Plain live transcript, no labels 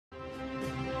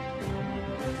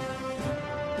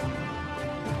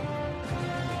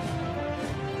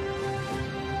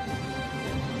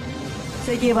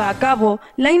se lleva a cabo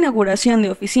la inauguración de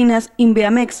oficinas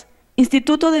INVEAMEX,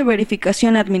 Instituto de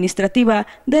Verificación Administrativa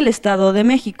del Estado de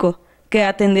México, que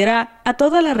atenderá a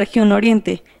toda la región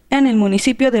oriente, en el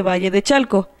municipio de Valle de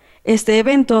Chalco. Este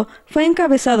evento fue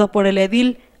encabezado por el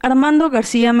edil Armando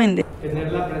García Méndez. Tener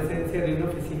la presencia de una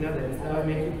oficina del Estado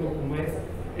de México como es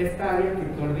esta área que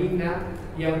coordina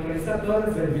y autoriza todas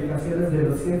las verificaciones de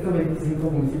los 125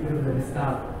 municipios del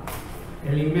Estado.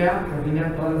 El INVEA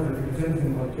coordina todas las verificaciones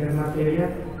en cualquier materia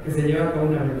que se lleva a cabo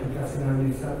una verificación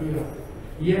administrativa.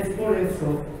 Y es por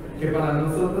eso que para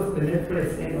nosotros tener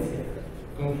presencia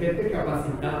con gente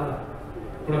capacitada,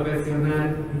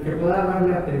 profesional y que pueda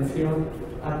darle atención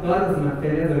a todas las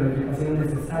materias de verificación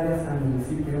necesarias al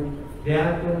municipio, de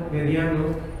alto, mediano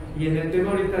y en el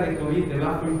tema ahorita de COVID de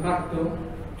bajo impacto,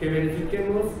 que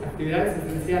verifiquemos actividades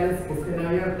esenciales que estén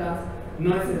abiertas,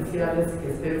 no esenciales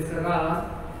que estén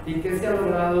cerradas y que se ha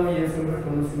logrado, y es un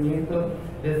reconocimiento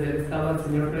desde el Estado al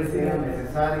señor presidente. Era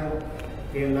necesario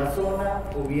que en la zona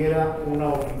hubiera una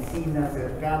oficina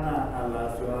cercana a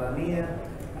la ciudadanía,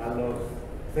 a los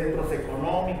centros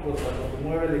económicos, a lo que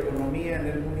mueve la economía en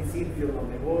el municipio, los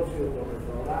negocios, los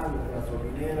restaurantes,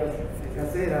 gasolineras,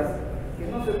 caseras, que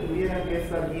no se tuvieran que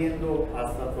estar yendo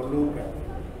hasta Toluca,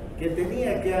 que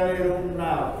tenía que haber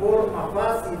una forma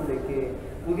fácil de que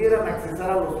pudieran accesar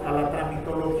a la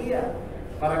tramitología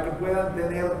para que puedan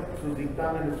tener sus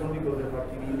dictámenes únicos de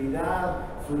factibilidad,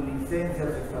 sus licencias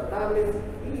estatales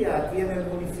y aquí en el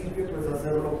municipio pues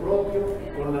hacer lo propio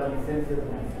con las licencias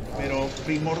municipales. Pero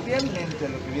primordialmente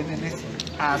lo que vienen es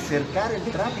a acercar el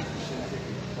trámite,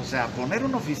 o sea, poner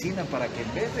una oficina para que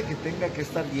en vez de que tenga que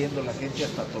estar yendo la gente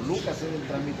hasta Toluca a hacer el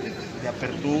trámite de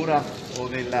apertura o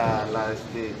de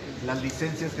las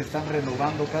licencias que están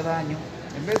renovando cada año,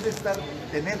 en vez de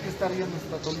tener que estar yendo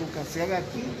hasta Toluca, se haga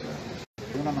aquí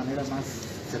de una manera más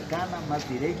cercana, más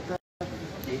directa.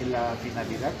 La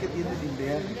finalidad que tiene el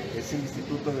INVEA, ese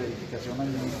Instituto de Verificación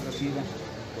Administrativa,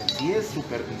 pues sí es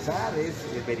supervisar, es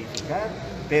verificar,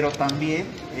 pero también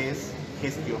es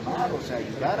gestionar, o sea,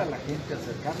 ayudar a la gente a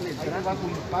acercarle el trámite de bajo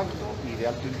impacto y de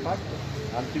alto impacto.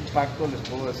 Alto impacto les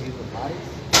puedo decir los bares,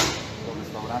 los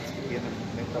restaurantes que tienen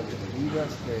ventas de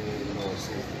bebidas,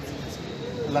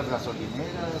 las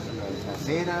gasolineras, las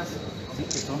gaseras, sí,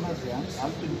 que son las de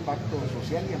alto impacto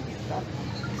social y ambiental,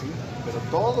 sí, pero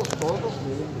todos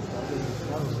deben de estar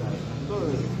registrados. O sea, el punto de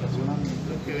verificación ambiental.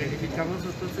 Lo que verificamos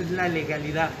nosotros es la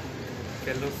legalidad,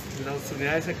 que las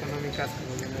unidades económicas,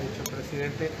 como bien ha dicho el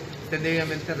presidente, estén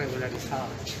debidamente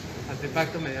regularizadas. Alto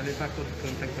impacto, mediano impacto que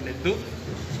cuentan con el DUC,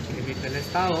 que emite el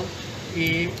Estado,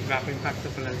 y bajo impacto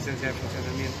con la licencia de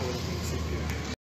funcionamiento del municipio.